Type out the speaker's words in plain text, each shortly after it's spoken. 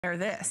wear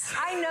this.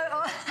 I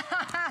know.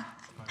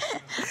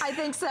 I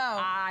think so.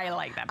 I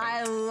like that boot.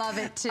 I love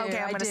it too. Okay,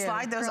 I'm going to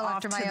slide those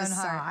off to the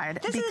side.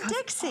 This is a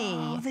Dixie.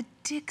 Oh, the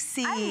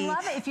Dixie. I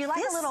love it. If you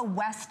like a little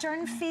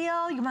Western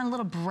feel, you want a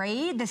little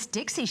braid, this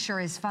Dixie sure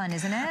is fun,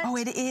 isn't it? Oh,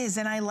 it is.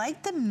 And I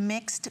like the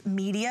mixed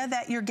media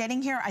that you're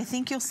getting here. I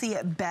think you'll see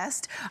it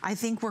best. I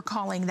think we're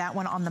calling that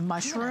one on the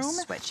mushroom. I'm gonna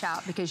switch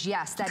out because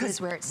yes, that is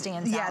where it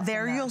stands out. Yeah,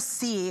 there you'll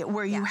see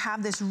where you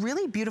have this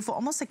really beautiful,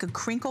 almost like a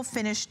crinkle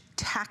finish,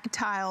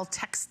 tactile,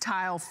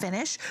 textile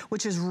finish,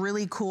 which is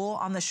really cool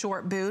on the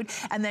short boot.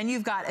 And then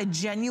you've got a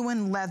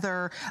genuine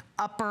leather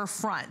upper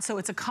front. So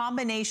it's a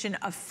combination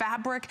of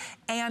fabric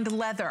and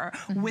leather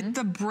with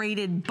the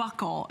braided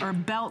buckle or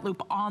belt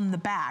loop on the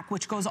back,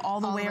 which goes all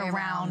the way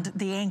around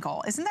the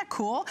ankle. Isn't that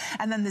cool?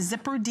 And then the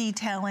zipper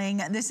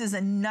detailing. This is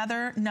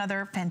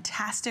another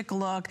fantastic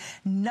look,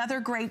 another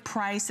great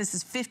price. This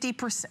is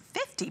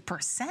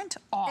 50%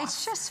 off.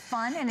 It's just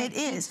fun and it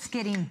keeps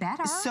getting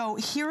better. So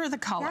here are the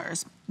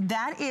colors.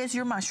 That is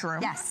your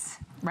mushroom. Yes.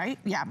 Right?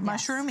 Yeah,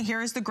 mushroom.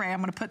 Here is the gray. I'm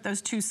going to put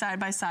those two side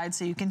by side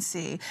so you can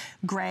see.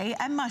 Gray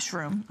and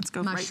mushroom. Let's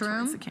go right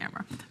towards the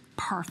camera.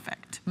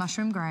 Perfect.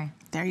 Mushroom gray.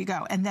 There you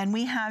go. And then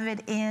we have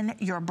it in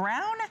your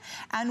brown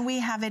and we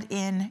have it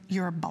in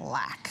your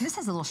black. This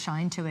has a little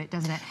shine to it,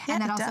 doesn't it? Yeah,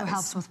 and that also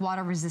helps with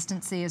water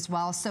resistancy as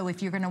well. So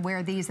if you're gonna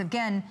wear these,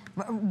 again,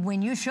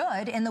 when you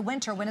should, in the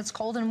winter when it's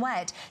cold and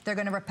wet, they're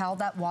gonna repel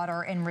that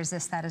water and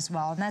resist that as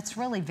well. And that's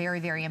really very,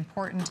 very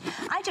important.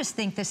 I just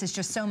think this is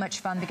just so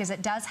much fun because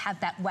it does have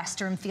that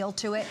Western feel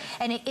to it.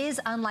 And it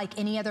is unlike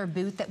any other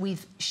boot that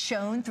we've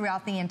shown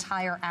throughout the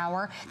entire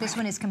hour. This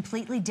one is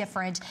completely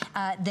different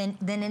than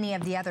any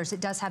of the others.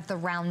 It does have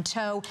the round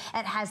toe.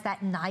 It has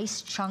that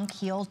nice chunk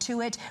heel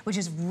to it, which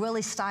is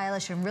really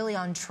stylish and really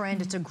on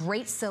trend. It's a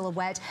great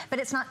silhouette, but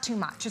it's not too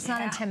much. It's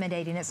not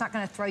intimidating. It's not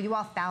gonna throw you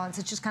off balance.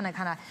 It's just gonna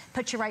kind of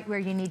put you right where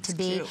you need to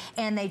be.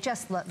 And they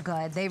just look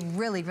good. They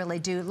really, really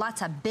do.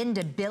 Lots of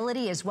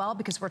bendability as well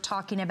because we're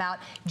talking about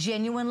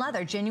genuine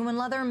leather. Genuine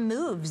leather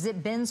moves.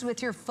 It bends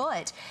with your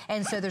foot.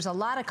 And so there's a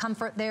lot of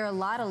comfort there, a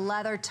lot of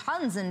leather,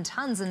 tons and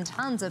tons and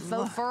tons of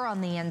faux fur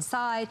on the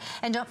inside.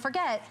 And don't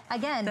forget,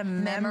 again, the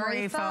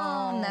memory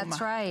foam. That's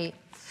right.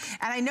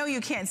 And I know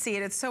you can't see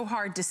it, it's so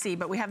hard to see,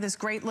 but we have this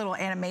great little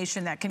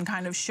animation that can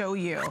kind of show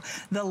you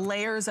the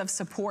layers of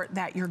support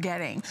that you're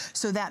getting.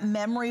 So that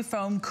memory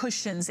foam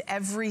cushions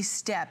every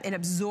step. It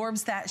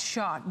absorbs that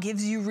shock,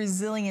 gives you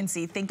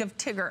resiliency. Think of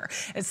Tigger.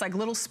 It's like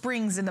little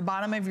springs in the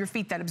bottom of your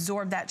feet that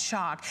absorb that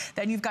shock.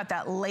 Then you've got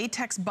that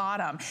latex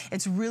bottom.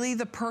 It's really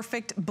the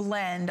perfect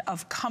blend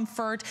of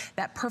comfort,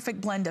 that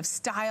perfect blend of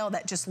style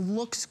that just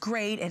looks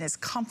great and is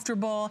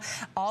comfortable.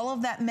 All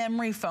of that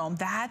memory foam,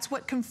 that's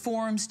what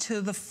conforms to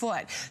the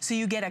foot. So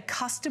you get a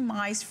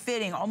customized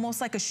fitting,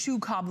 almost like a shoe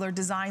cobbler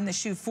designed the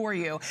shoe for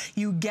you.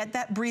 You get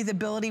that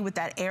breathability with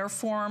that air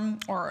form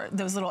or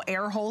those little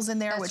air holes in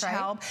there, which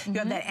help. You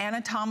have that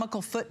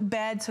anatomical foot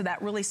bed, so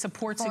that really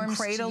supports and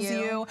cradles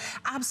you.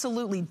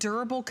 Absolutely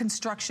durable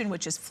construction,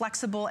 which is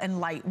flexible and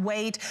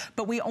lightweight,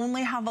 but we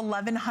only have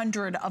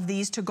 1,100 of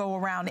these to go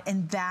around,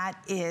 and that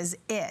is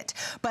it.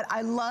 But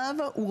I love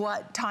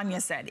what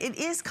Tanya said. It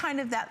is kind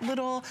of that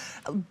little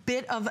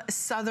bit of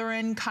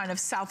southern, kind of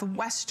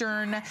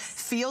southwestern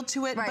feel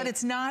to it, but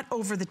it's not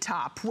over the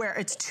top where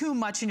it's too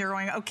much and you're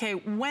going, okay,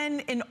 when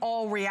in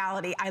all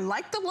reality, I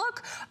like the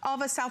look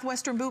of a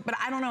southwestern boot, but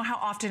I don't know how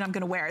often I'm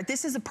gonna wear it.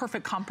 This is a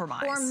perfect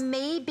compromise. Or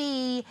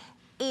maybe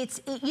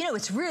you know,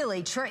 it's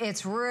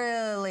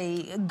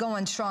really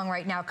going strong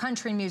right now,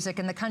 country music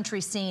and the country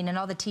scene and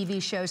all the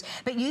TV shows.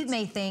 But you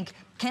may think,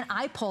 can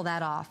I pull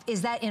that off?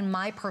 Is that in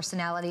my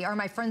personality? Are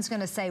my friends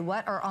gonna say,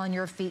 what are on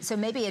your feet? So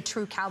maybe a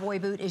true cowboy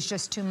boot is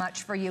just too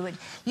much for you.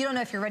 You don't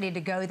know if you're ready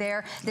to go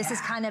there. This is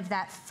kind of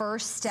that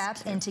first step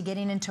into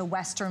getting into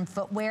Western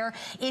footwear.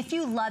 If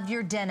you love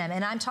your denim,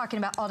 and I'm talking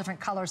about all different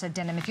colors of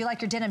denim. If you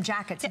like your denim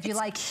jackets, if you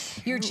like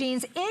your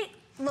jeans,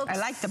 I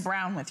like the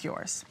brown with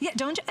yours. Yeah,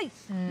 don't you?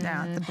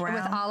 Yeah, the brown.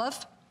 With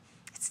olive.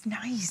 It's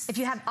nice. If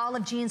you have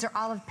olive jeans or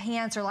olive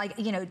pants or like,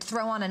 you know,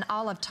 throw on an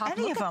olive top.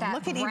 Any of them.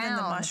 Look at even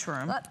the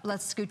mushroom.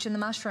 Let's scooch in the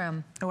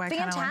mushroom. Oh,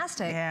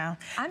 fantastic.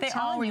 I'm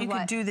telling you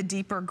could do the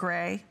deeper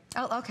gray.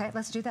 Oh, okay,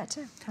 let's do that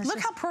too. Look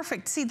how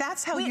perfect. See,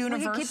 that's how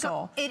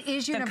universal it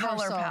is. Universal.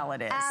 The color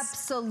palette is.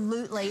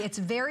 Absolutely. It's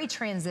very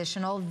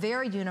transitional,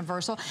 very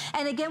universal.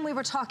 And again, we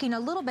were talking a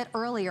little bit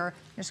earlier.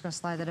 I'm just going to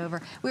slide that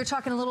over. We were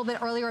talking a little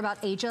bit earlier about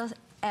ages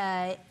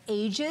and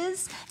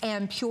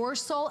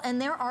PureSole,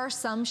 and there are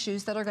some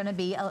shoes that are going to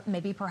be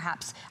maybe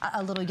perhaps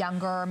a little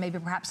younger, or maybe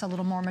perhaps a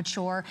little more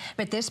mature.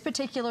 But this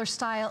particular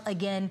style,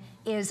 again,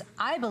 is,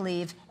 I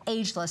believe,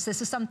 ageless.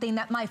 This is something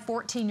that my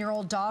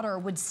 14-year-old daughter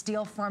would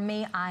steal from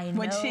me. I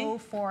know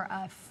for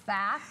a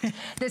fact.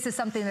 This is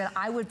something that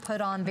I would put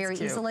on very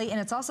easily,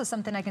 and it's also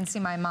something I can see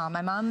my mom.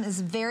 My mom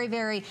is very,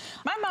 very...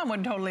 My mom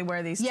would totally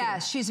wear these too. Yeah,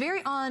 she's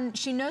very on,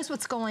 she knows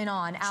what's going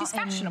on. She's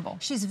fashionable.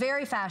 She's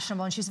very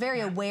fashionable, and she's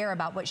very aware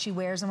about what she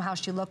wears and how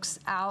she looks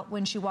out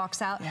when she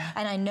walks out,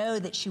 and I know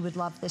that she would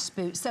love this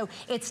boot. So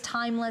it's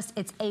timeless,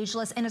 it's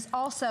ageless, and it's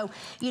also,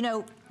 you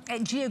know,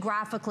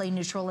 geographically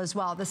neutral as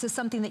well. This is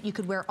something that you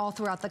could wear all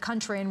throughout the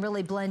country and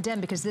really blend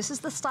in, because this is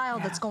the style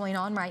that's going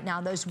on right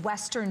now, those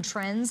Western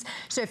trends.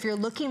 So if you're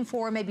looking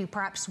for maybe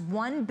perhaps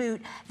one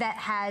boot that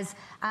has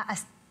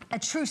a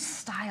true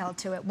style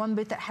to it, one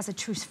boot that has a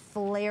true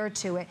flair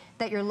to it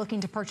that you're looking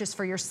to purchase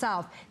for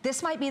yourself,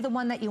 this might be the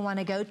one that you want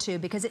to go to,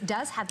 because it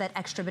does have that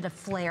extra bit of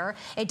flair.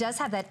 It does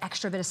have that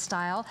extra bit of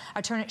style.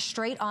 I turn it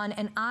straight on,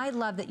 and I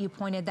love that you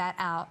pointed that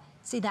out.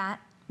 See that?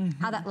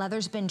 How that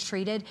leather's been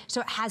treated. So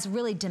it has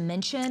really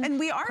dimension, and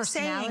we are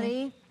personality.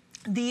 Saying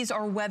these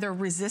are weather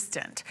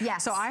resistant.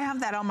 Yes. So I have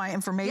that on my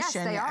information.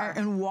 Yes, they are.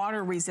 And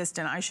water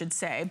resistant, I should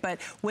say. But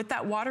with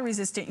that water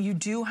resistant, you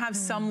do have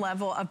some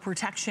level of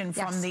protection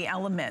from the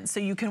elements. So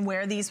you can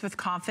wear these with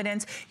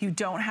confidence. You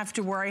don't have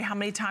to worry how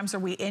many times are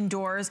we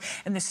indoors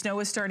and the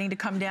snow is starting to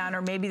come down,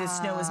 or maybe the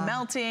snow is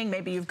melting,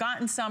 maybe you've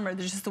gotten some, or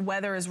there's just the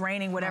weather is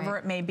raining, whatever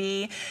it may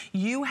be.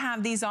 You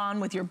have these on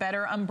with your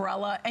better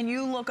umbrella and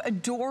you look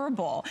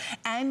adorable,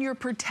 and you're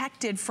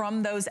protected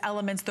from those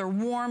elements. They're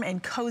warm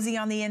and cozy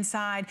on the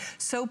inside.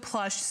 So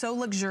plush, so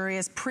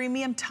luxurious,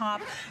 premium top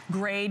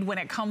grade when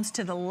it comes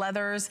to the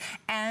leathers,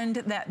 and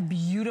that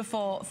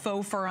beautiful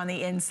faux fur on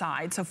the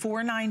inside. So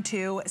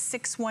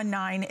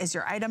 492619 is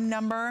your item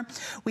number.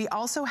 We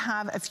also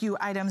have a few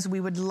items we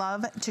would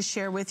love to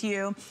share with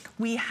you.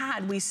 We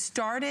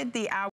started the hour